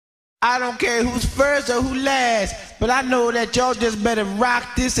I don't care who's first or who last, but I know that y'all just better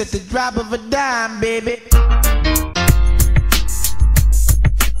rock this at the drop of a dime, baby.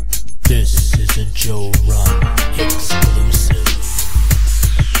 This is a Joe Rogan exclusive.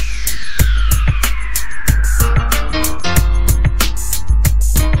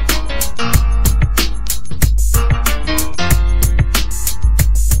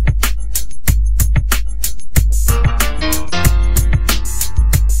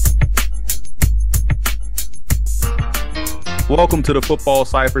 Welcome to the Football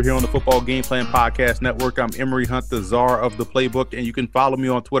Cypher here on the Football Game Plan Podcast Network. I'm Emory Hunt, the czar of the playbook, and you can follow me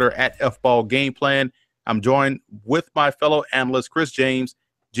on Twitter at FBallGamePlan. I'm joined with my fellow analysts, Chris James,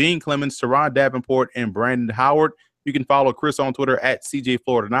 Gene Clemens, Teron Davenport, and Brandon Howard. You can follow Chris on Twitter at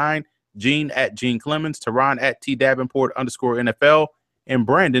CJFlorida9, Gene at Gene Clemens, Teron at TDavenport_NFL, and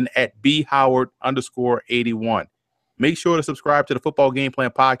Brandon at BHoward_81. Make sure to subscribe to the Football Game Plan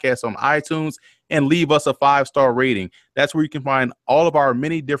Podcast on iTunes and leave us a 5-star rating. That's where you can find all of our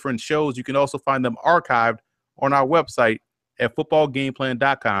many different shows. You can also find them archived on our website at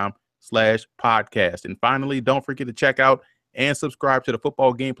footballgameplan.com/podcast. And finally, don't forget to check out and subscribe to the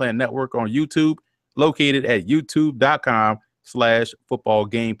Football Game Plan Network on YouTube, located at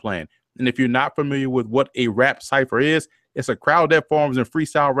youtube.com/footballgameplan. And if you're not familiar with what a rap cipher is, it's a crowd that forms in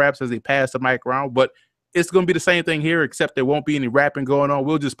freestyle raps as they pass the mic around, but it's going to be the same thing here, except there won't be any rapping going on.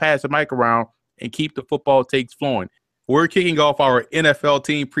 We'll just pass the mic around and keep the football takes flowing. We're kicking off our NFL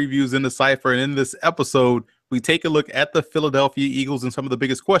team previews in the Cypher, and in this episode, we take a look at the Philadelphia Eagles and some of the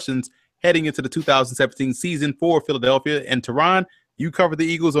biggest questions heading into the 2017 season for Philadelphia. And Teron, you cover the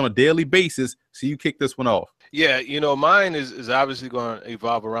Eagles on a daily basis, so you kick this one off. Yeah, you know, mine is obviously going to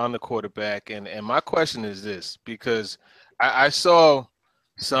evolve around the quarterback, and my question is this, because I saw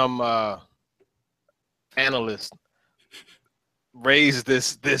some analysts raise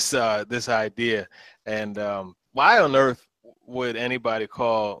this idea, and why on earth would anybody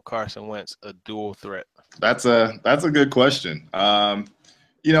call Carson Wentz a dual threat? That's a good question.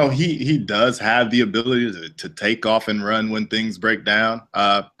 You know, he does have the ability to take off and run when things break down.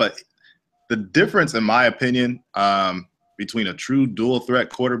 But the difference, in my opinion, between a true dual threat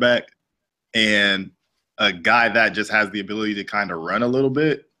quarterback and a guy that just has the ability to kind of run a little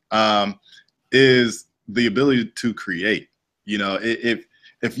bit is the ability to create. You know, if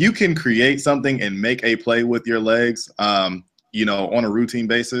you can create something and make a play with your legs, you know, on a routine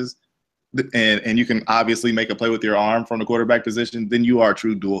basis, and you can obviously make a play with your arm from the quarterback position, then you are a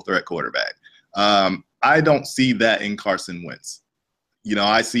true dual threat quarterback. I don't see that in Carson Wentz. You know,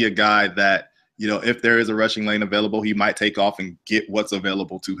 I see a guy that, you know, if there is a rushing lane available, he might take off and get what's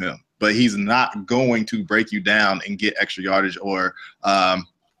available to him. But he's not going to break you down and get extra yardage, or,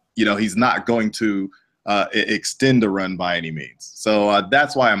 you know, he's not going to extend the run by any means. So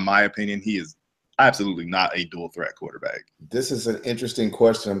that's why, in my opinion, he is absolutely not a dual threat quarterback. This is an interesting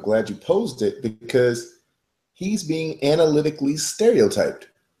question. I'm glad you posed it, because he's being analytically stereotyped,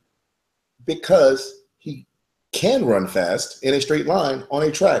 because he can run fast in a straight line on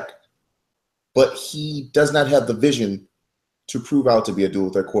a track, but he does not have the vision to prove out to be a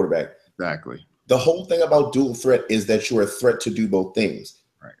dual threat quarterback. Exactly. The whole thing about dual threat is that you're a threat to do both things.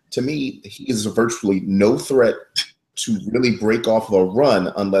 Right. To me, he is virtually no threat to really break off of a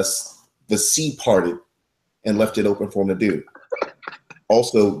run unless the sea parted and left it open for him to do.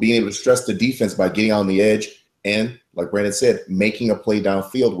 Also, being able to stress the defense by getting on the edge and, like Brandon said, making a play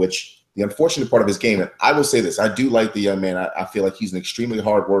downfield, which the unfortunate part of his game, and I will say this, I do like the young man. I feel like he's an extremely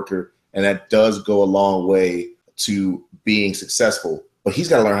hard worker, and that does go a long way to being successful. But he's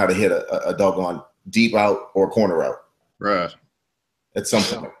got to learn how to hit a doggone deep out or corner route. Right. At some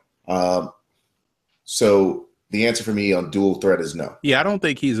point. So the answer for me on dual threat is no. Yeah, I don't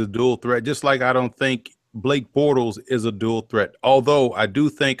think he's a dual threat, just like I don't think Blake Bortles is a dual threat. Although I do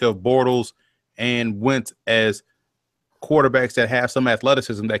think of Bortles and Wentz as quarterbacks that have some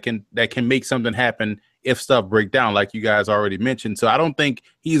athleticism that can make something happen if stuff break down, like you guys already mentioned. So I don't think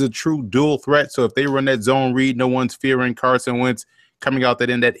he's a true dual threat. So if they run that zone read, no one's fearing Carson Wentz coming out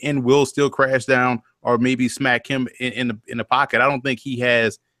that end will still crash down or maybe smack him in the pocket. I don't think he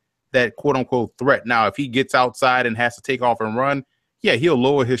has that quote-unquote threat. Now, if he gets outside and has to take off and run, yeah, he'll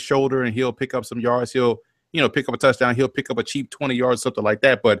lower his shoulder and he'll pick up some yards. He'll, you know, pick up a touchdown. He'll pick up a cheap 20 yards, something like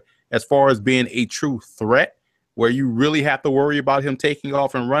that. But as far as being a true threat where you really have to worry about him taking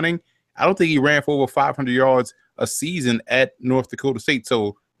off and running, I don't think he ran for over 500 yards a season at North Dakota State.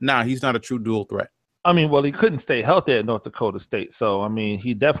 So, he's not a true dual threat. I mean, well, he couldn't stay healthy at North Dakota State. So, I mean,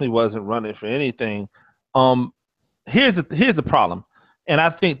 he definitely wasn't running for anything. Here's the problem. And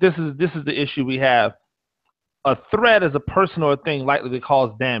I think this is the issue we have. A threat is a person or a thing likely to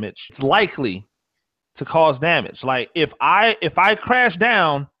cause damage. It's likely to cause damage. Like if I crash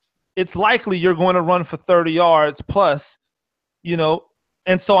down, it's likely you're going to run for 30 yards plus,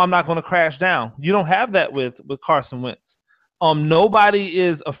 and so I'm not going to crash down. You don't have that with Carson Wentz. Nobody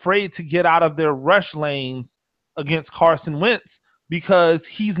is afraid to get out of their rush lanes against Carson Wentz because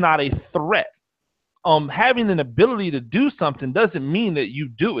he's not a threat. Having an ability to do something doesn't mean that you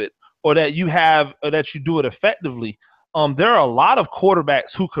do it or that you do it effectively. There are a lot of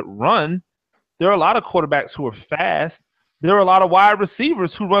quarterbacks who could run. There are a lot of quarterbacks who are fast. There are a lot of wide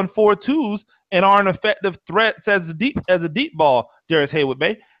receivers who run 4.2s and aren't effective threats as a deep ball, Darius Haywood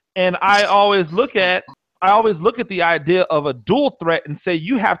Bay. And I always look at the idea of a dual threat and say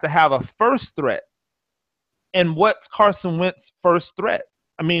you have to have a first threat. And what's Carson Wentz's first threat?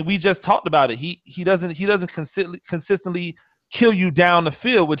 I mean, we just talked about it. He doesn't consistently kill you down the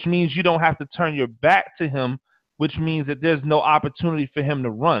field, which means you don't have to turn your back to him, which means that there's no opportunity for him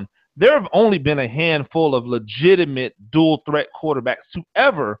to run. There have only been a handful of legitimate dual threat quarterbacks to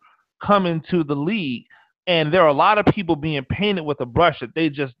ever come into the league, and there are a lot of people being painted with a brush that they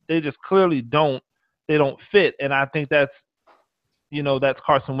just clearly don't fit. And I think that's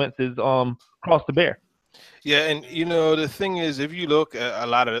Carson Wentz's cross to bear. Yeah, and the thing is, if you look at a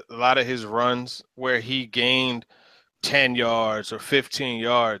lot of his runs where he gained 10 yards or 15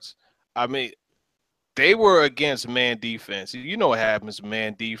 yards, I mean, they were against man defense. You know what happens to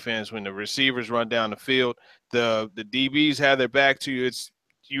man defense when the receivers run down the field, the DBs have their back to you. It's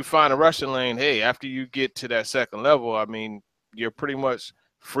you find a rushing lane. Hey, after you get to that second level, I mean, you're pretty much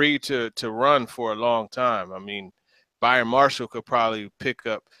free to run for a long time. I mean, Byron Marshall could probably pick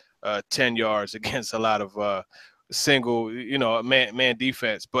up 10 yards against a lot of single, man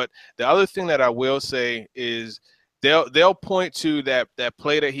defense. But the other thing that I will say is they'll point to that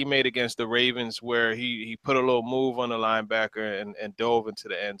play that he made against the Ravens where he put a little move on the linebacker and dove into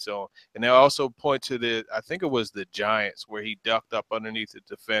the end zone. And they'll also point to I think it was the Giants where he ducked up underneath the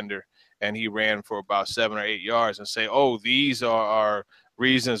defender and he ran for about 7 or 8 yards and say, oh, these are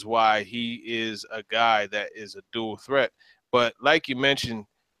reasons why he is a guy that is a dual threat. But like you mentioned,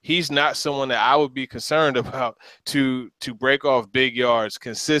 he's not someone that I would be concerned about to break off big yards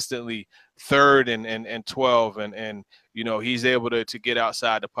consistently, 3rd and 12, and he's able to get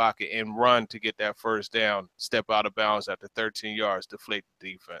outside the pocket and run to get that first down, step out of bounds after 13 yards, deflate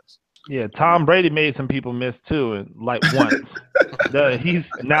the defense. Yeah, Tom Brady made some people miss too, and like once. He's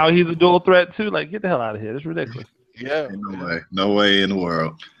a dual threat too. Like, get the hell out of here! It's ridiculous. Yeah, no way in the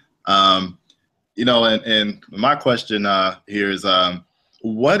world. And my question here is,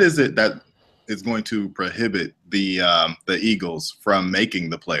 what is it that is going to prohibit the Eagles from making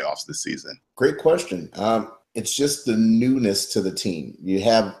the playoffs this season? Great question. It's just the newness to the team. You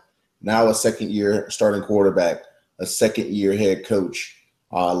have now a second-year starting quarterback, a second-year head coach,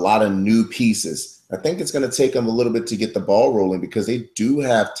 a lot of new pieces. I think it's going to take them a little bit to get the ball rolling because they do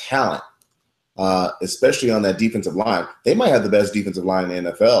have talent, especially on that defensive line. They might have the best defensive line in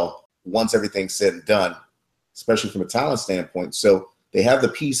the NFL once everything's said and done, especially from a talent standpoint. So they have the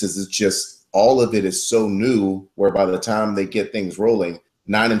pieces. It's just all of it is so new where by the time they get things rolling,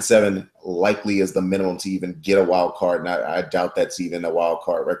 9-7 likely is the minimum to even get a wild card. And I doubt that's even a wild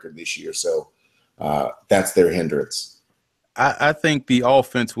card record this year. So that's their hindrance. I think the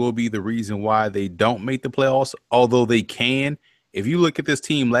offense will be the reason why they don't make the playoffs, although they can. If you look at this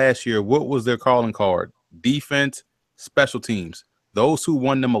team last year, what was their calling card? Defense, special teams. Those who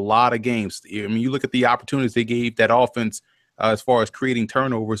won them a lot of games. I mean, you look at the opportunities they gave that offense as far as creating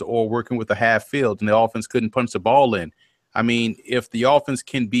turnovers or working with a half field, and the offense couldn't punch the ball in. I mean, if the offense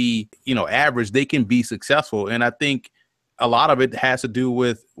can be, average, they can be successful. And I think a lot of it has to do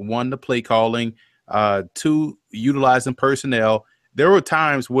with, 1, the play calling, 2, utilizing personnel. There were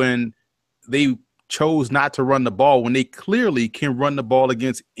times when they chose not to run the ball when they clearly can run the ball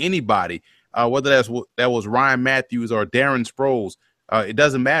against anybody, whether that was Ryan Matthews or Darren Sproles. It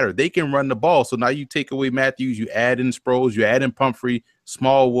doesn't matter. They can run the ball. So now you take away Matthews, you add in Sproles, you add in Pumphrey,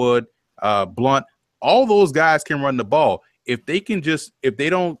 Smallwood, Blunt. All those guys can run the ball. If they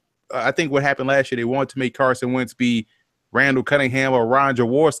don't, I think what happened last year, they wanted to make Carson Wentz be Randall Cunningham or Ron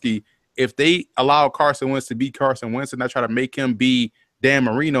Jaworski. If they allow Carson Wentz to be Carson Wentz and not try to make him be Dan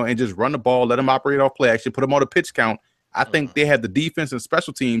Marino and just run the ball, let him operate off play action, put him on a pitch count, I think they have the defense and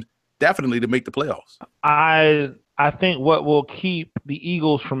special teams definitely to make the playoffs. I think what will keep the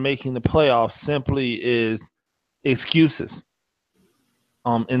Eagles from making the playoffs simply is excuses.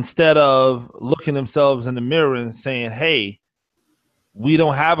 Instead of looking themselves in the mirror and saying, hey, we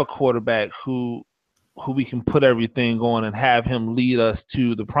don't have a quarterback who we can put everything on and have him lead us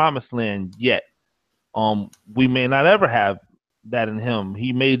to the promised land yet. We may not ever have that in him.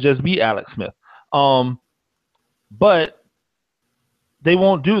 He may just be Alex Smith. But they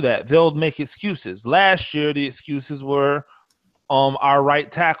won't do that. They'll make excuses. Last year, the excuses were our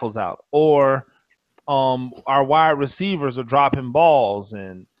right tackle's out, or our wide receivers are dropping balls,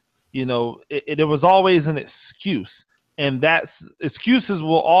 and there was always an excuse. And excuses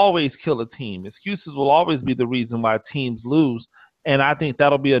will always kill a team. Excuses will always be the reason why teams lose. And I think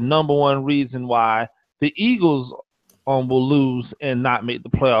that'll be a number one reason why the Eagles will lose and not make the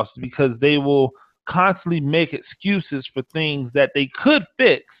playoffs, because they will constantly make excuses for things that they could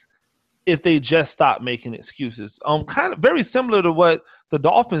fix if they just stopped making excuses. Kind of very similar to what the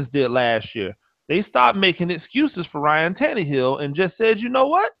Dolphins did last year. They stopped making excuses for Ryan Tannehill and just said, you know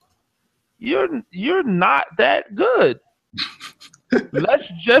what? You're not that good. Let's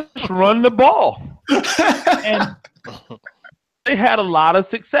just run the ball. And they had a lot of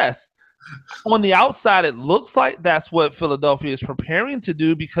success. On the outside, it looks like that's what Philadelphia is preparing to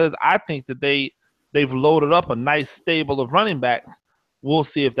do, because I think that they've loaded up a nice stable of running backs. We'll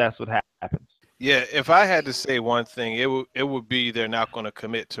see if that's what happens. Yeah, if I had to say one thing, it would be they're not going to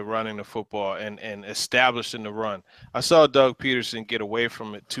commit to running the football and establishing the run. I saw Doug Peterson get away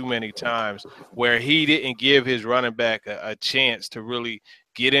from it too many times where he didn't give his running back a chance to really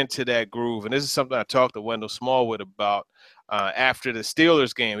get into that groove. And this is something I talked to Wendell Smallwood about after the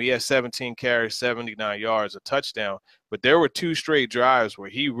Steelers game. He had 17 carries, 79 yards, a touchdown. But there were 2 straight drives where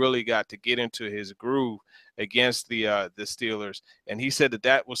he really got to get into his groove against the Steelers. And he said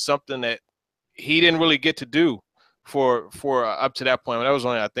that was something that he didn't really get to do for up to that point. That was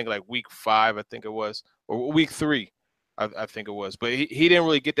only, I think, like week 5, I think it was, or week 3, I think it was. But he didn't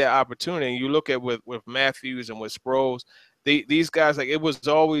really get that opportunity. And you look at with Matthews and with Sproles, these guys, like, it was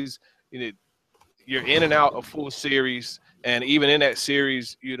always, you're in and out of full series. And even in that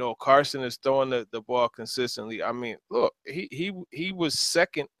series, Carson is throwing the ball consistently. I mean, look, he was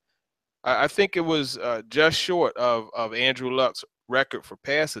second. I think it was just short of Andrew Luck's record for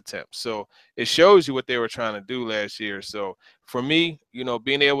pass attempts. So it shows you what they were trying to do last year. So for me,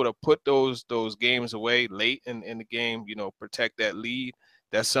 being able to put those games away late in the game, protect that lead,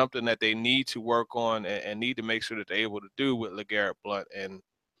 that's something that they need to work on and need to make sure that they're able to do with LeGarrette Blount. And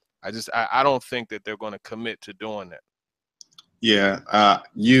I don't think that they're going to commit to doing that. Yeah,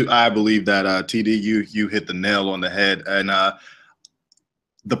 I believe that TD, you hit the nail on the head. And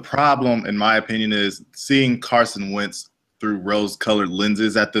the problem, in my opinion, is seeing Carson Wentz through rose-colored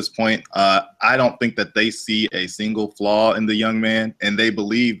lenses at this point. I don't think that they see a single flaw in the young man, and they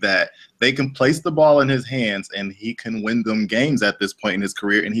believe that they can place the ball in his hands and he can win them games at this point in his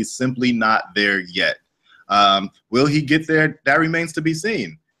career, and he's simply not there yet. Will he get there? That remains to be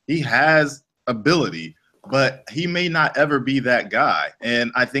seen. He has ability, but he may not ever be that guy.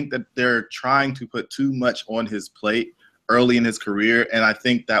 And I think that they're trying to put too much on his plate early in his career, and I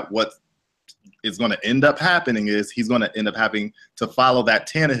think that what is going to end up happening is he's going to end up having to follow that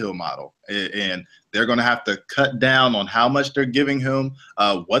Tannehill model, and they're going to have to cut down on how much they're giving him,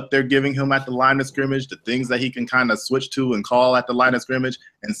 what they're giving him at the line of scrimmage, the things that he can kind of switch to and call at the line of scrimmage,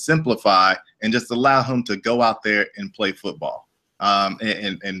 and simplify and just allow him to go out there and play football.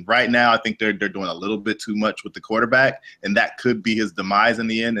 And right now, I think they're doing a little bit too much with the quarterback, and that could be his demise in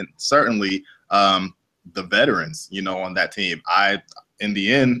the end. And certainly the veterans, on that team, in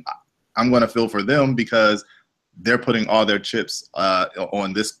the end, I'm going to feel for them because they're putting all their chips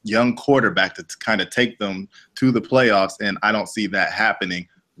on this young quarterback to kind of take them to the playoffs, and I don't see that happening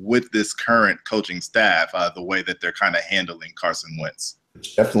with this current coaching staff, the way that they're kind of handling Carson Wentz.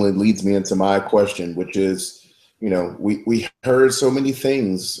 Which definitely leads me into my question, which is, we heard so many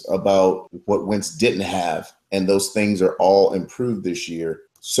things about what Wentz didn't have, and those things are all improved this year.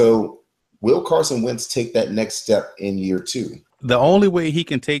 So will Carson Wentz take that next step in year 2? The only way he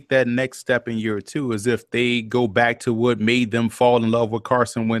can take that next step in year 2 is if they go back to what made them fall in love with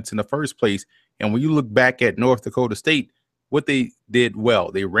Carson Wentz in the first place. And when you look back at North Dakota State, what they did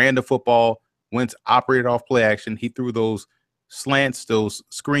well, they ran the football. Wentz operated off play action. He threw those slants, those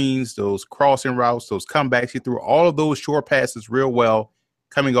screens, those crossing routes, those comebacks. He threw all of those short passes real well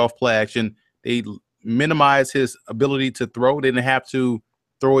coming off play action. They minimized his ability to throw. They didn't have to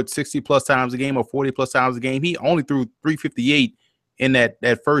throw it 60-plus times a game or 40-plus times a game. He only threw 358 in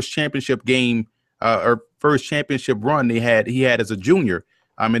that first championship game or first championship run he had as a junior.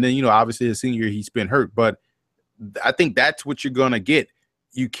 And then, obviously his senior year he's been hurt. But I think that's what you're going to get.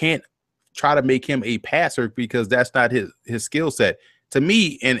 You can't try to make him a passer because that's not his skill set. To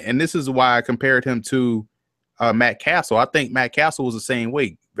me, and this is why I compared him to Matt Castle. I think Matt Castle was the same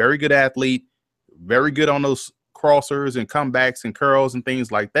way. Very good athlete, very good on those crossers and comebacks and curls and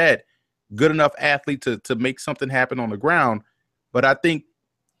things like that. good enough athlete to make something happen on the ground. But I think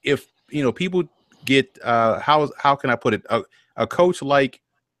if people get how can I put it, a coach like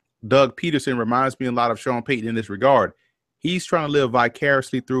Doug Peterson reminds me a lot of Sean Payton in this regard. He's trying to live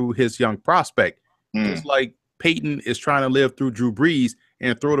vicariously through his young prospect, just like Peyton is trying to live through Drew Brees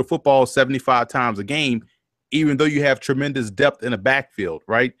and throw the football 75 times a game, even though you have tremendous depth in the backfield,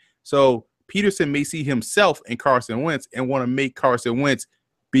 right? So Peterson may see himself in Carson Wentz and want to make Carson Wentz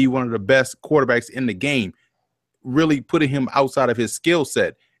be one of the best quarterbacks in the game, really putting him outside of his skill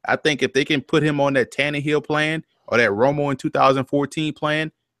set. I think if they can put him on that Tannehill plan or that Romo in 2014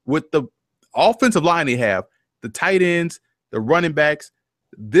 plan, with the offensive line they have, the tight ends, the running backs,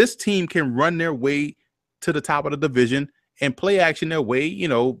 this team can run their way to the top of the division and play action their way,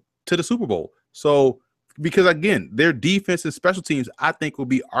 to the Super Bowl. So, because again, their defense and special teams, I think, will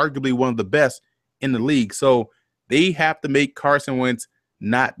be arguably one of the best in the league. So they have to make Carson Wentz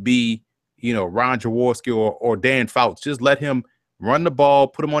not be, Ron Jaworski or Dan Fouts. Just let him run the ball,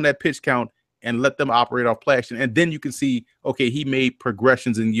 put him on that pitch count, and let them operate off play action. And then you can see, okay, he made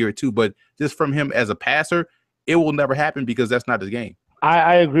progressions in year 2, but just from him as a passer, it will never happen because that's not his game.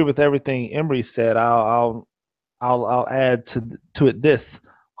 I agree with everything Emory said. I'll add to it this.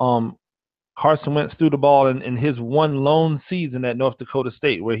 Carson Wentz threw the ball in his one lone season at North Dakota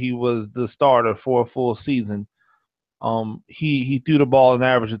State, where he was the starter for a full season. He threw the ball an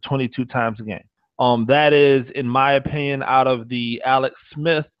average of 22 times a game. That is, in my opinion, out of the Alex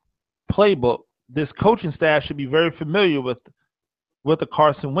Smith playbook. This coaching staff should be very familiar with the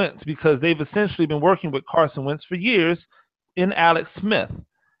Carson Wentz, because they've essentially been working with Carson Wentz for years in Alex Smith.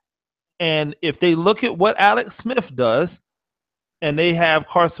 And if they look at what Alex Smith does and they have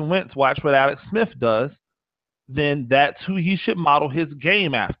Carson Wentz watch what Alex Smith does, then that's who he should model his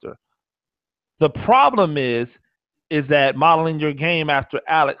game after. The problem is that modeling your game after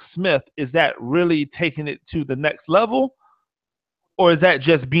Alex Smith, is that really taking it to the next level, or is that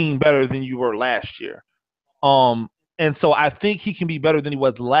just being better than you were last year? And so I think he can be better than he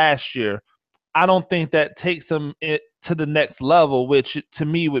was last year. I don't think that takes him to the next level, which to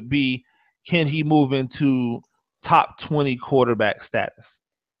me would be, can he move into top 20 quarterback status?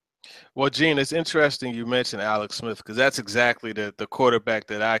 Well, Gene, it's interesting you mentioned Alex Smith, because that's exactly the quarterback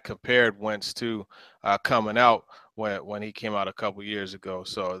that I compared Wentz to coming out when he came out a couple years ago.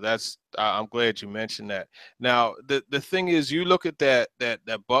 So that's I'm glad you mentioned that. Now, the thing is, you look at that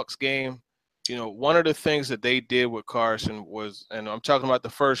Bucs game. One of the things that they did with Carson was, and I'm talking about the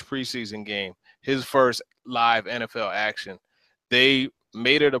first preseason game, his first live NFL action, they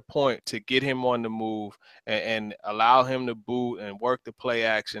made it a point to get him on the move and allow him to boot and work the play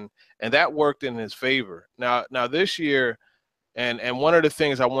action, and that worked in his favor. Now this year, and one of the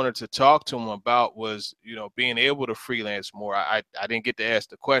things I wanted to talk to him about was, being able to freelance more. I didn't get to ask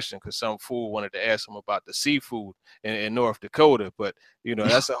the question because some fool wanted to ask him about the seafood in North Dakota, but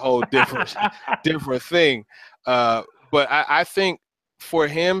that's a whole different thing. But I think for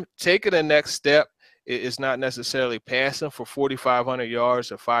him taking the next step, it's not necessarily passing for 4,500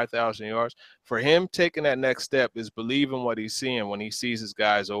 yards or 5,000 yards. For him taking that next step is believing what he's seeing when he sees his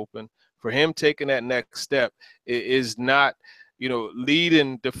guys open. For him taking that next step is not,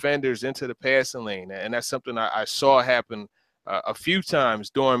 leading defenders into the passing lane. And that's something I saw happen a few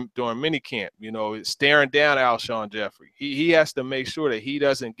times during minicamp, staring down Alshon Jeffrey. He has to make sure that he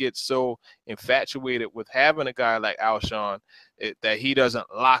doesn't get so infatuated with having a guy like Alshon that he doesn't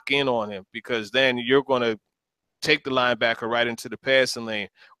lock in on him, because then you're going to take the linebacker right into the passing lane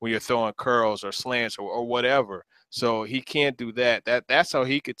when you're throwing curls or slants or whatever. So he can't do that. That's how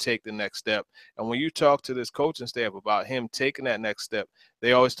he could take the next step. And when you talk to this coaching staff about him taking that next step,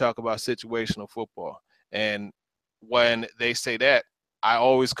 they always talk about situational football. And when they say that, I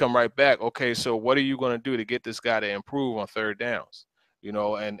always come right back, okay, so what are you going to do to get this guy to improve on third downs?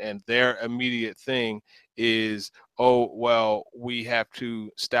 And their immediate thing is, oh, well, we have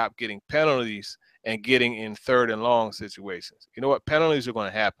to stop getting penalties and getting in third and long situations. You know what? Penalties are going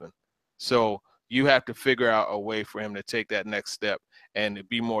to happen. So you have to figure out a way for him to take that next step and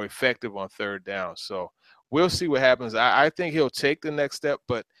be more effective on third down. So we'll see what happens. I think he'll take the next step,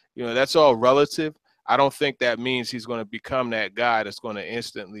 but, that's all relative. I don't think that means he's going to become that guy that's going to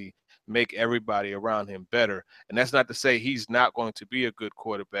instantly make everybody around him better. And that's not to say he's not going to be a good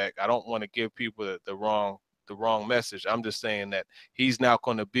quarterback. I don't want to give people the wrong message. I'm just saying that he's not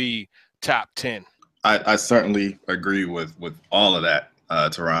going to be top 10. I certainly agree with all of that,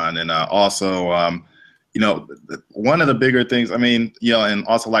 Teron. And also, one of the bigger things, and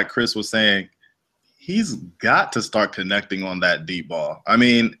also like Chris was saying, he's got to start connecting on that deep ball.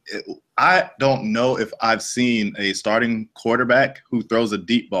 I don't know if I've seen a starting quarterback who throws a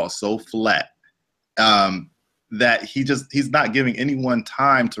deep ball so flat that he's not giving anyone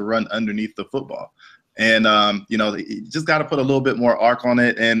time to run underneath the football. And, you just got to put a little bit more arc on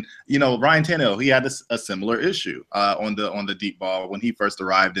it. And, Ryan Tannehill, he had a similar issue on the deep ball when he first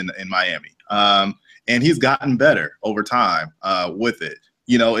arrived in Miami. And he's gotten better over time with it.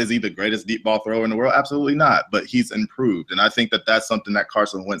 Is he the greatest deep ball thrower in the world? Absolutely not. But he's improved. And I think that that's something that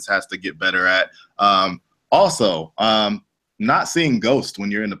Carson Wentz has to get better at. Also, not seeing ghost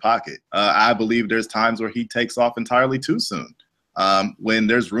when you're in the pocket. I believe there's times where he takes off entirely too soon when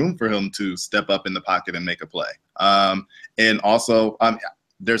there's room for him to step up in the pocket and make a play. And also,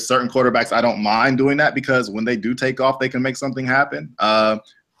 there's certain quarterbacks I don't mind doing that because when they do take off, they can make something happen.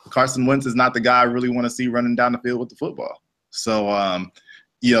 Carson Wentz is not the guy I really want to see running down the field with the football. So,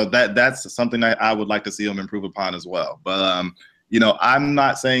 that's something that I would like to see him improve upon as well. But, I'm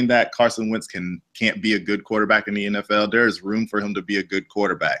not saying that Carson Wentz can't be a good quarterback in the NFL. There is room for him to be a good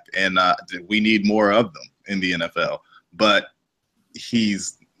quarterback, and we need more of them in the NFL. But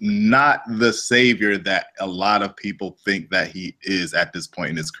he's not the savior that a lot of people think that he is at this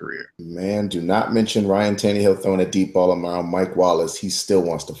point in his career. Man, do not mention Ryan Tannehill throwing a deep ball around Mike Wallace. He still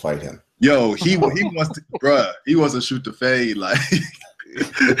wants to fight him. Yo, he wants to, bruh. He wants to shoot the fade like.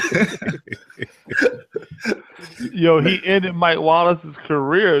 Yo, he ended Mike Wallace's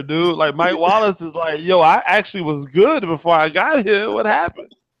career, dude. Like Mike Wallace is like, yo, I actually was good before I got here. What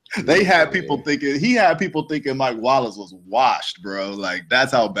happened? He had people thinking Mike Wallace was washed, bro. Like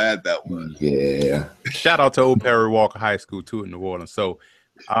that's how bad that was. Yeah. Shout out to Old Perry Walker High School too in New Orleans. So,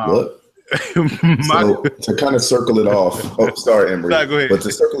 so to kind of circle it off. Oh, sorry, Emory. No, go ahead. But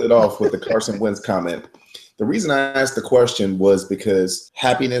to circle it off with the Carson Wentz comment, the reason I asked the question was because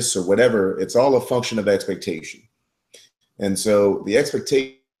happiness or whatever, it's all a function of expectation. And so the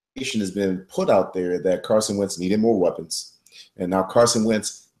expectation has been put out there that Carson Wentz needed more weapons. And now Carson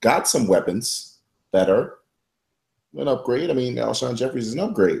Wentz got some weapons that are an upgrade. I mean, Alshon Jeffries is an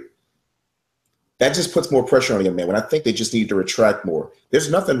upgrade. That just puts more pressure on him, man. When I think they just need to retract more. There's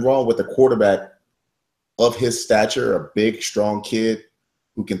nothing wrong with a quarterback of his stature, a big, strong kid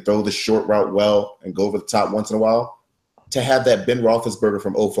who can throw the short route well and go over the top once in a while, to have that Ben Roethlisberger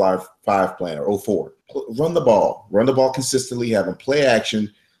from 05 plan or 04. Run the ball consistently, have him play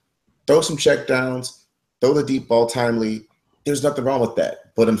action, throw some check downs, throw the deep ball timely. There's nothing wrong with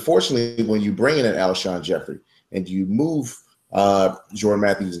that. But unfortunately, when you bring in an Alshon Jeffrey and you move Jordan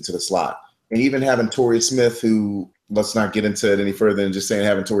Matthews into the slot, and even having Torrey Smith, who, let's not get into it any further than just saying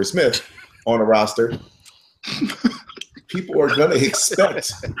having Torrey Smith on a roster, people are going to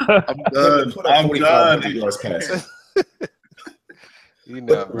expect I'm done. yards passing.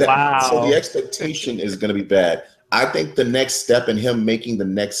 Wow. So the expectation is going to be bad. I think the next step in him making the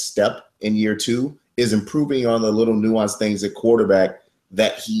next step in year 2 is improving on the little nuanced things at quarterback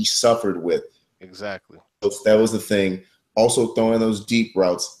that he suffered with. Exactly. So that was the thing. Also throwing those deep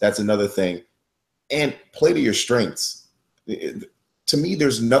routes, that's another thing. And play to your strengths. To me,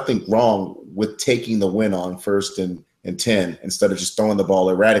 there's nothing wrong with taking the win on 1st and 10 instead of just throwing the ball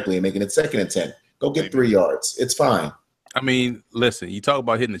erratically and making it 2nd and 10. Go get 3 yards. It's fine. I mean, listen, you talk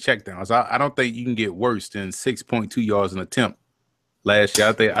about hitting the checkdowns. I don't think you can get worse than 6.2 yards an attempt last year.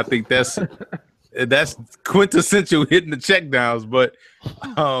 I think that's quintessential hitting the checkdowns. But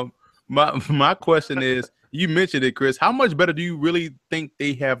my question is, you mentioned it, Chris. How much better do you really think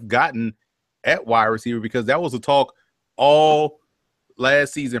they have gotten at wide receiver? Because that was a talk all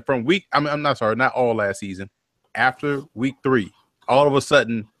last season not all last season. After week 3, all of a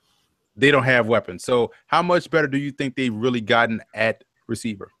sudden, they don't have weapons. So how much better do you think they've really gotten at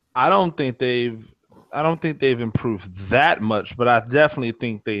receiver? I don't think they've improved that much, but I definitely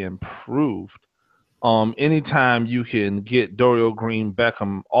think they improved. Anytime you can get Dorial Green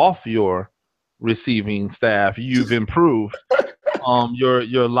Beckham off your receiving staff, you've improved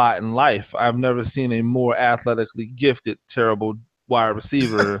your lot in life. I've never seen a more athletically gifted, terrible wide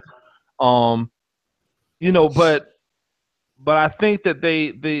receiver. But I think that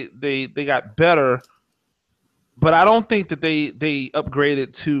they got better. But I don't think that they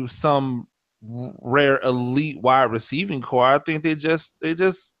upgraded to some rare elite wide receiving core. I think they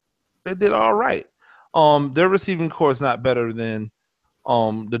did all right. Their receiving core is not better than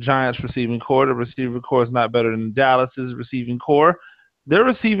the Giants' receiving core. The receiving core is not better than Dallas's receiving core. Their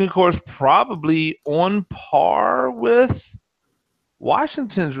receiving core is probably on par with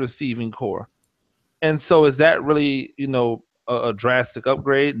Washington's receiving core. And so is that really, a drastic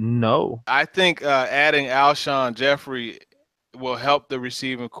upgrade? No. I think adding Alshon Jeffrey will help the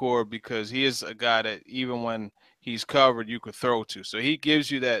receiving core because he is a guy that even when he's covered, you could throw to. So he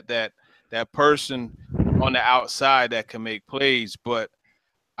gives you that that person on the outside that can make plays. But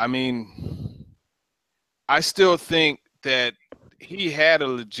I mean, I still think that he had a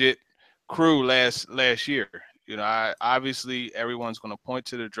legit crew last year. You know, obviously everyone's going to point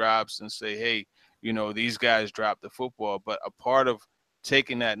to the drops and say, hey, you know, these guys dropped the football. But a part of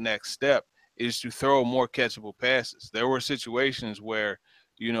taking that next step is to throw more catchable passes. There were situations where,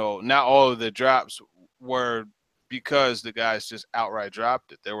 you know, not all of the drops were because the guys just outright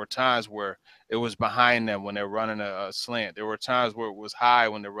dropped it. There were times where it was behind them when they're running a slant. There were times where it was high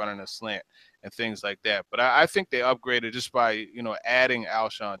when they're running a slant and things like that. But I think they upgraded just by, you know, adding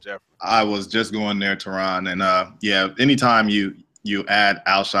Alshon Jeffrey. I was just going there, Teron, and yeah, anytime you add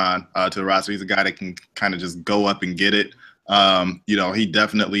Alshon to the roster, he's a guy that can kind of just go up and get it. You know, he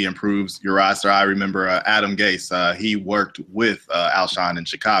definitely improves your roster. I remember Adam Gase, he worked with Alshon in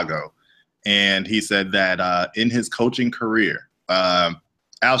Chicago, and he said that in his coaching career,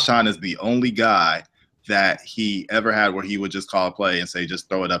 Alshon is the only guy that he ever had where he would just call a play and say, just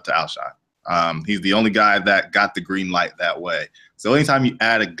throw it up to Alshon. He's the only guy that got the green light that way. So anytime you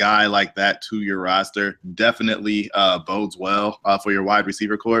add a guy like that to your roster, definitely bodes well for your wide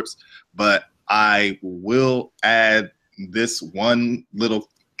receiver corps. But I will add this one little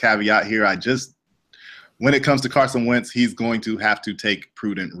caveat here. When it comes to Carson Wentz, he's going to have to take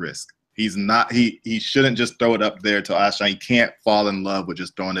prudent risk. He's not. He shouldn't just throw it up there to Alshon. He can't fall in love with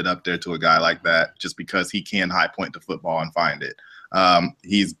just throwing it up there to a guy like that just because he can high point the football and find it.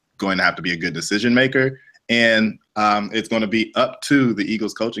 He's going to have to be a good decision maker, and it's going to be up to the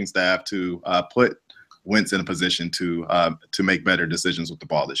Eagles coaching staff to put Wentz in a position to make better decisions with the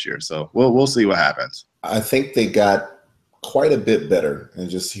ball this year. So we'll see what happens. I think they got quite a bit better, and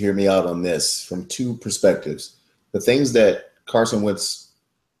just hear me out on this from two perspectives. The things that Carson Wentz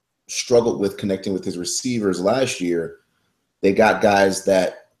struggled with connecting with his receivers last year, they got guys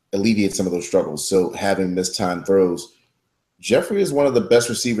that alleviate some of those struggles. So having missed time throws, Jeffrey is one of the best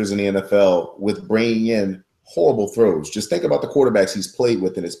receivers in the NFL with bringing in horrible throws. Just think about the quarterbacks he's played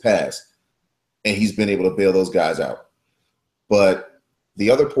with in his past, and he's been able to bail those guys out. But the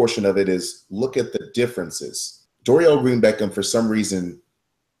other portion of it is look at the differences. Dorial Green-Beckham, for some reason,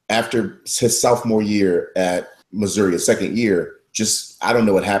 after his sophomore year at Missouri, his second year, I don't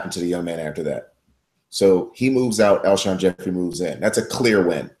know what happened to the young man after that. So he moves out, Alshon Jeffrey moves in. That's a clear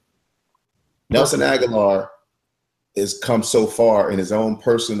win. Nelson Aguilar has come so far in his own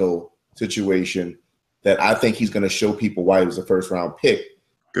personal situation that I think he's going to show people why he was a first-round pick.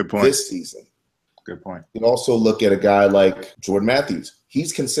 Good point. This season. Good point. You can also look at a guy like Jordan Matthews.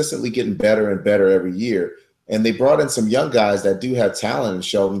 He's consistently getting better and better every year. And they brought in some young guys that do have talent in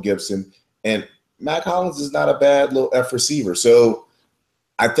Sheldon Gibson. And Mac Hollins is not a bad little F receiver. So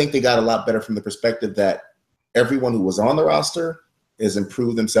I think they got a lot better from the perspective that everyone who was on the roster has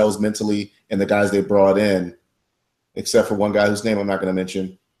improved themselves mentally, and the guys they brought in, except for one guy whose name I'm not going to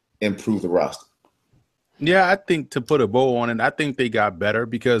mention, improved the roster. Yeah, I think to put a bow on it, I think they got better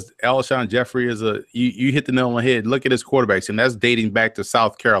because Alshon Jeffrey is you hit the nail on the head. Look at his quarterbacks, and that's dating back to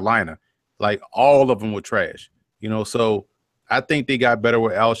South Carolina. Like, all of them were trash, you know, so I think they got better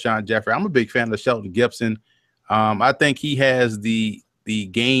with Alshon Jeffrey. I'm a big fan of Sheldon Gibson. I think he has the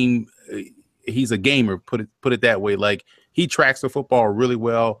game. He's a gamer, put it that way. Like, he tracks the football really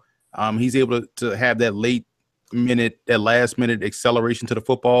well. He's able to have that last minute acceleration to the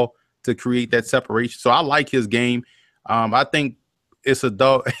football to create that separation. So I like his game. I think it's a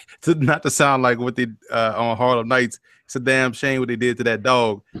dog. Not to sound like what they on Harlem Nights. It's a damn shame what they did to that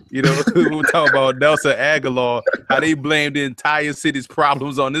dog. You know, we're talking about Nelson Aguilar, how they blamed the entire city's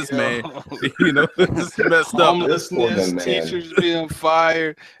problems on this man. You know, it's messed up. Homelessness, teachers being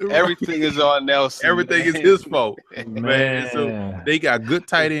fired, everything is on Nelson. Everything is his fault, Man. So they got good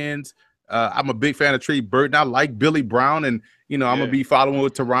tight ends. I'm a big fan of Trey Burton. I like Billy Brown, and you know, I'm gonna be following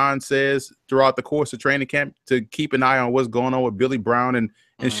what Teron says throughout the course of training camp to keep an eye on what's going on with Billy Brown and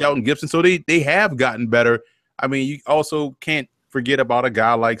Sheldon Gibson. So they have gotten better. I mean, you also can't forget about a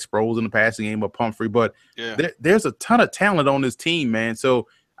guy like Sproles in the passing game or Pumphrey, but there's a ton of talent on this team, man. So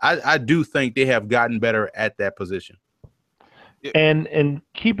I do think they have gotten better at that position. And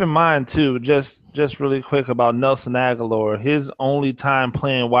keep in mind too, just really quick about Nelson Aguilar, his only time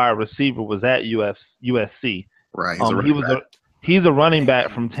playing wide receiver was at USC. Right. He's a running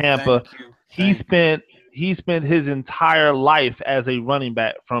back from Tampa. He spent his entire life as a running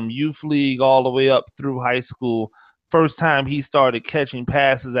back from youth league all the way up through high school. First time he started catching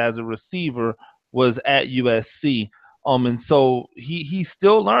passes as a receiver was at USC. And so he's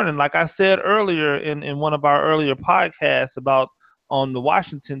still learning. Like I said earlier in one of our earlier podcasts about on the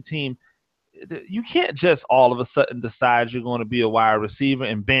Washington team, you can't just all of a sudden decide you're going to be a wide receiver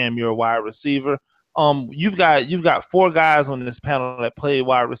and bam, you're a wide receiver. You've got 4 guys on this panel that play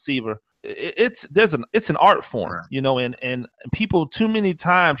wide receiver. It's an art form, you know, and people too many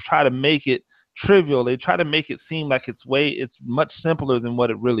times try to make it trivial. They try to make it seem like it's much simpler than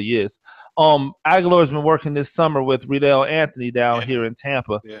what it really is. Aguilar's been working this summer with Riddell Anthony down here in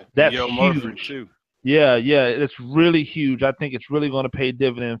Tampa. Yeah. That's Yo huge. Murphy too. Yeah, it's really huge. I think it's really going to pay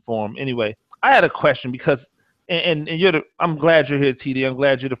dividend for him. Anyway, I had a question because, and I'm glad you're here, TD. I'm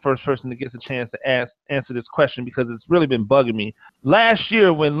glad you're the first person that gets a chance to answer this question because it's really been bugging me. Last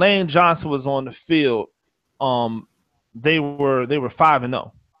year when Lane Johnson was on the field, they were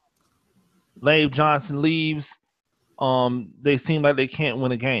 5-0. Lane Johnson leaves. They seem like they can't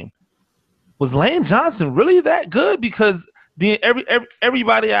win a game. Was Lane Johnson really that good? Because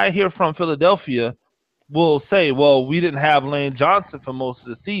everybody I hear from Philadelphia will say, well, we didn't have Lane Johnson for most of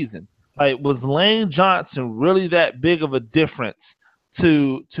the season. Like, was Lane Johnson really that big of a difference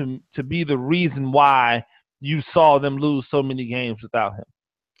to be the reason why you saw them lose so many games without him?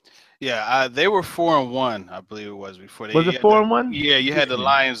 Yeah, they were 4-1, I believe it was before they. Was it 4-1? Yeah, you had the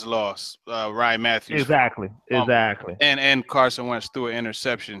Lions loss, Ryan Matthews. Exactly. And Carson Wentz threw an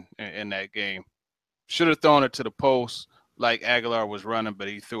interception in that game. Should have thrown it to the post like Aguilar was running, but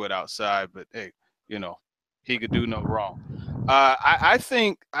he threw it outside. But hey, you know, he could do no wrong. I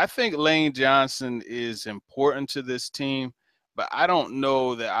think Lane Johnson is important to this team, but I don't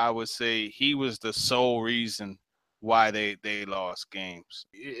know that I would say he was the sole reason why they lost games.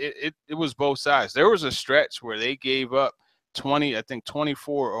 It was both sides. There was a stretch where they gave up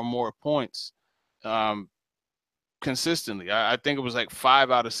 24 or more points consistently. I think it was like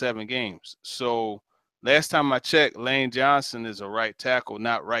 5 out of 7 games. So last time I checked, Lane Johnson is a right tackle,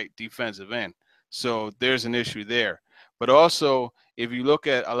 not right defensive end. So there's an issue there. But also, if you look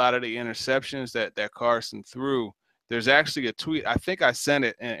at a lot of the interceptions that Carson threw, there's actually a tweet. I think I sent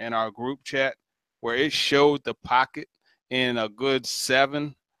it in our group chat where it showed the pocket in a good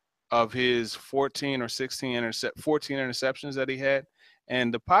 7 of his 14 interceptions that he had,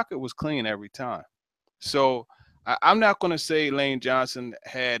 and the pocket was clean every time. So I'm not going to say Lane Johnson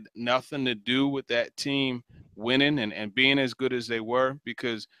had nothing to do with that team winning and being as good as they were,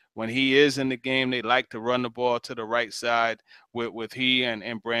 because when he is in the game, they like to run the ball to the right side with he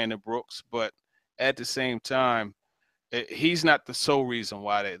and Brandon Brooks. But at the same time, he's not the sole reason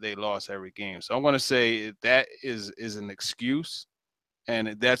why they lost every game. So I'm going to say that is an excuse.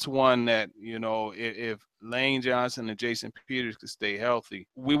 And that's one that, you know, if Lane Johnson and Jason Peters could stay healthy,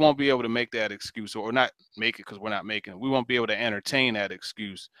 we won't be able to make that excuse, or not make it because we're not making it. We won't be able to entertain that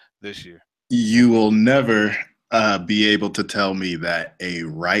excuse this year. You will never be able to tell me that a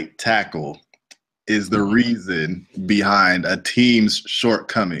right tackle is the reason behind a team's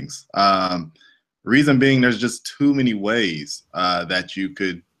shortcomings. Reason being, there's just too many ways that you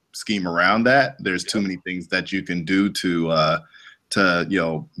could scheme around that. There's too many things that you can do to you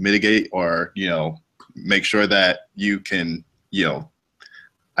know, mitigate or, you know, make sure that you can, you know,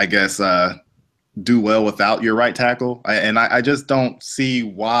 I guess do well without your right tackle. I just don't see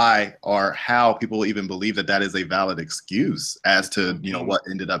why or how people even believe that is a valid excuse as to, you know, what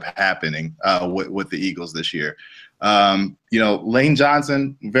ended up happening with the Eagles this year. You know, Lane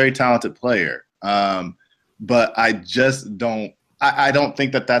Johnson, very talented player. But I just don't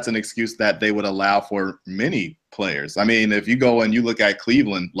think that that's an excuse that they would allow for many players. I mean, if you go and you look at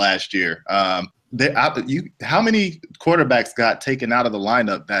Cleveland last year, how many quarterbacks got taken out of the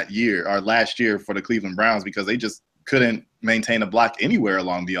lineup that year or last year for the Cleveland Browns because they just couldn't maintain a block anywhere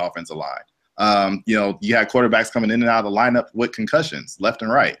along the offensive line? You know, you had quarterbacks coming in and out of the lineup with concussions left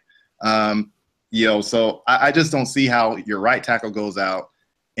and right. You know, so I just don't see how your right tackle goes out.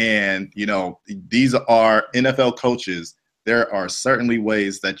 And, you know, these are NFL coaches. There are certainly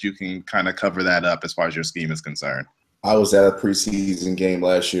ways that you can kind of cover that up as far as your scheme is concerned. I was at a preseason game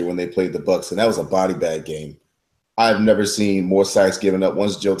last year when they played the Bucs, and that was a body bag game. I've never seen more sacks given up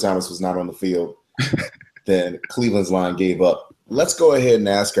once Joe Thomas was not on the field than Cleveland's line gave up. Let's go ahead and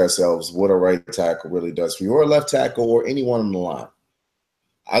ask ourselves what a right tackle really does for you, or a left tackle, or anyone on the line.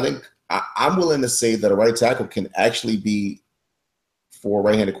 I think I'm willing to say that a right tackle can actually be, for a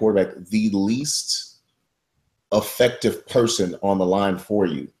right-handed quarterback, the least effective person on the line for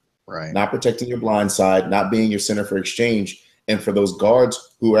you. Right. Not protecting your blind side, not being your center for exchange, and for those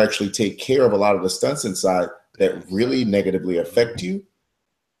guards who actually take care of a lot of the stunts inside that really negatively affect you,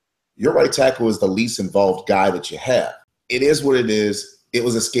 your right tackle is the least involved guy that you have. It is what it is. It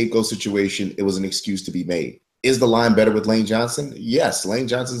was a scapegoat situation. It was an excuse to be made. Is the line better with Lane Johnson? Yes, Lane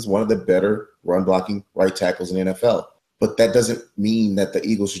Johnson is one of the better run-blocking right tackles in the NFL. but that doesn't mean that the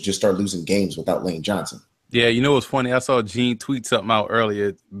Eagles should just start losing games without Lane Johnson. Yeah, you know what's funny? I saw Gene tweet something out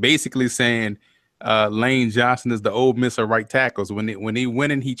earlier, basically saying Lane Johnson is the old Miss of right tackles. When he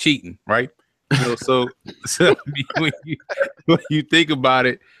winning, he cheating, right? You know, so when you think about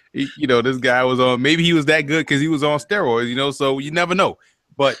it, you know, this guy was on. Maybe he was that good because he was on steroids. You know, so you never know.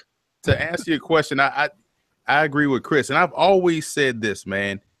 But to answer your question, I agree with Chris, and I've always said this,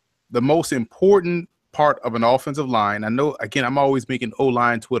 man. The most important part of an offensive line. I know, again, I'm always making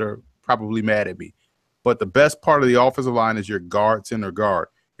O-line Twitter probably mad at me. But the best part of the offensive line is your guard, center guard.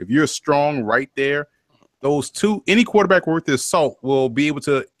 If you're strong right there, those two, any quarterback worth his salt will be able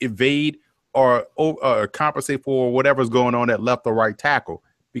to evade or compensate for whatever's going on at left or right tackle,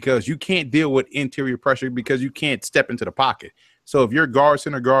 because you can't deal with interior pressure because you can't step into the pocket. So if your guard,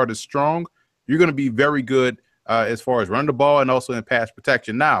 center guard is strong, you're going to be very good as far as run the ball and also in pass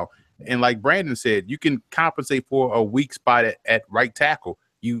protection. Now, and like Brandon said, you can compensate for a weak spot at right tackle.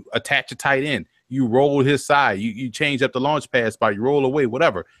 You attach a tight end. You roll his side. You change up the launch pad spot. You roll away,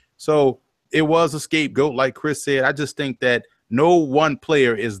 whatever. So it was a scapegoat, like Chris said. I just think that no one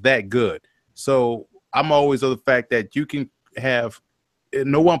player is that good. So I'm always of the fact that you can have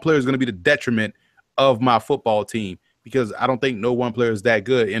no one player is going to be the detriment of my football team, because I don't think no one player is that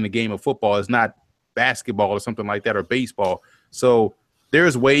good in the game of football. It's not basketball or something like that, or baseball. So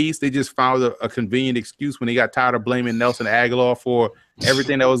there's ways. They just found a convenient excuse when they got tired of blaming Nelson Aguilar for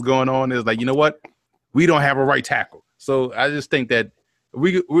everything that was going on. It's like, you know what? We don't have a right tackle. So I just think that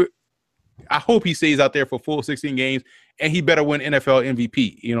I hope he stays out there for full 16 games, and he better win NFL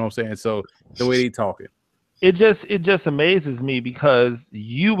MVP. You know what I'm saying? So the way they talking. It just amazes me, because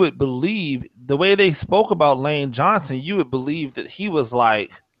you would believe the way they spoke about Lane Johnson, you would believe that he was like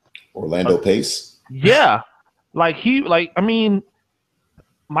Orlando Pace. Yeah. I mean,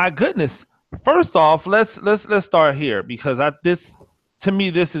 my goodness. First off, let's start here, because to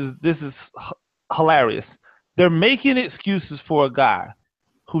me this is hilarious. They're making excuses for a guy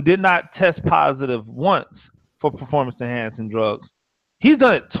who did not test positive once for performance-enhancing drugs. He's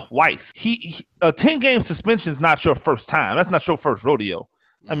done it twice. A 10-game suspension is not your first time. That's not your first rodeo.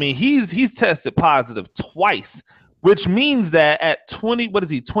 I mean, he's tested positive twice, which means that at 24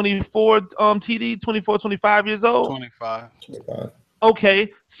 TD, 24, 25 years old? 25.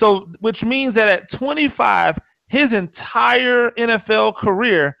 Okay, so which means that at 25, his entire NFL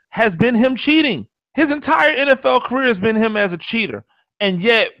career has been him cheating. His entire NFL career has been him as a cheater. And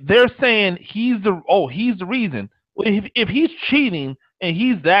yet they're saying he's the reason. Well, if he's cheating and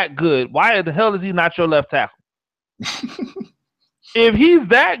he's that good, why the hell is he not your left tackle? If he's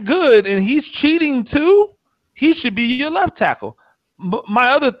that good and he's cheating too, he should be your left tackle. But my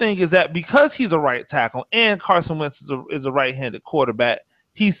other thing is that because he's a right tackle and Carson Wentz is a right-handed quarterback,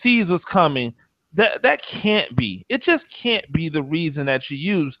 he sees what's coming. That can't be. It just can't be the reason that you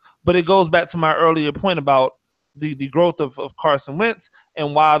use. But it goes back to my earlier point about the growth of Carson Wentz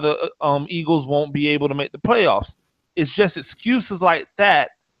and why the Eagles won't be able to make the playoffs. It's just excuses like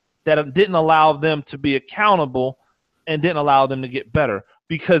that didn't allow them to be accountable and didn't allow them to get better,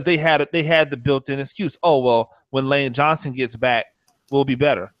 because they had the built-in excuse. Oh, well, when Lane Johnson gets back, we'll be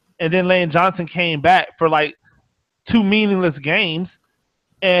better. And then Lane Johnson came back for like 2 meaningless games,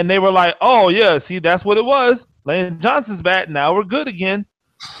 and they were like, oh, yeah, see, that's what it was. Lane Johnson's back. Now we're good again.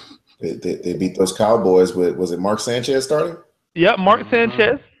 They beat those Cowboys with, was it Mark Sanchez starting? Yep, Mark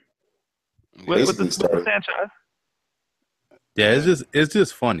Sanchez. With the started. Yeah, it's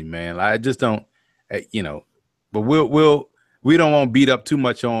just funny, man. I just don't, but we don't want to beat up too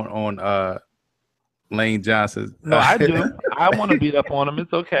much on Lane Johnson. No, I do. I want to beat up on him.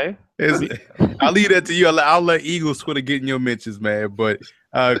 It's okay. I'll leave that to you. I'll let Eagles Twitter get in your mentions, man. But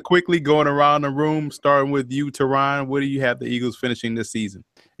quickly going around the room, starting with you, Teron, where do you have the Eagles finishing this season?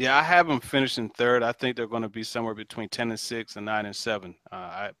 Yeah, I have them finishing third. I think they're going to be somewhere between 10-6 and 9-7.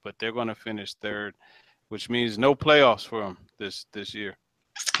 But they're going to finish third, which means no playoffs for them this year.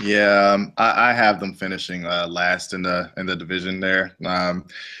 Yeah, I have them finishing last in the division there.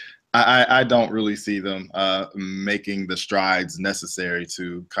 I don't really see them making the strides necessary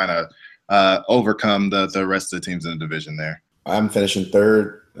to kind of overcome the rest of the teams in the division there. I'm finishing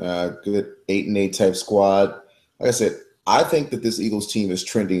third, good 8-8 type squad. Like I said, I think that this Eagles team is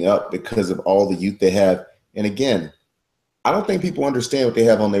trending up because of all the youth they have. And again, I don't think people understand what they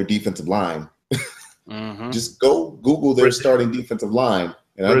have on their defensive line. Just go Google their starting defensive line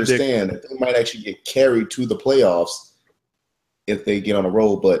and understand that they might actually get carried to the playoffs if they get on a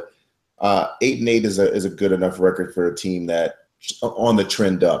roll. But 8-8 is a good enough record for a team that on the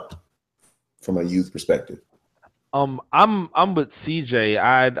trend up from a youth perspective. I'm with CJ.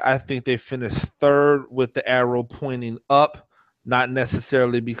 I think they finished third with the arrow pointing up, not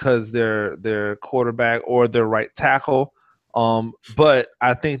necessarily because their quarterback or their right tackle. But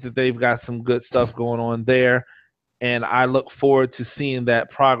I think that they've got some good stuff going on there, and I look forward to seeing that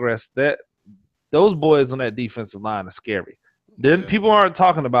progress. That those boys on that defensive line are scary. Then people aren't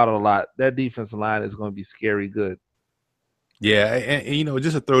talking about it a lot. That defensive line is going to be scary good. Yeah, and you know,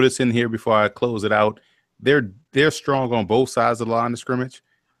 just to throw this in here before I close it out, they're strong on both sides of the line of scrimmage,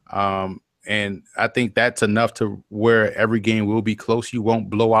 and I think that's enough to where every game will be close. You won't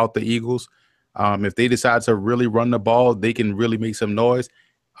blow out the Eagles. If they decide to really run the ball, they can really make some noise.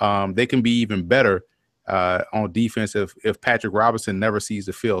 They can be even better on defense if Patrick Robinson never sees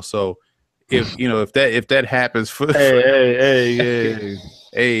the field. So if that happens for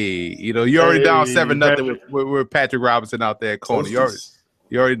Hey. you know, you're already down 7-0 with Patrick Robinson out there, corner.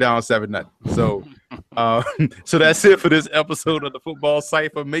 You're already down 7-0. So so that's it for this episode of the Football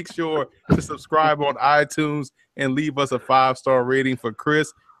Cypher. Make sure to subscribe on iTunes and leave us a 5-star rating for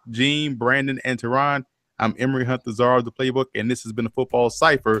Chris, Gene, Brandon, and Teron. I'm Emory Hunt, the czar of the playbook, and this has been the Football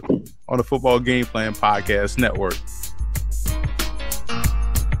Cypher on the Football Game Plan Podcast Network.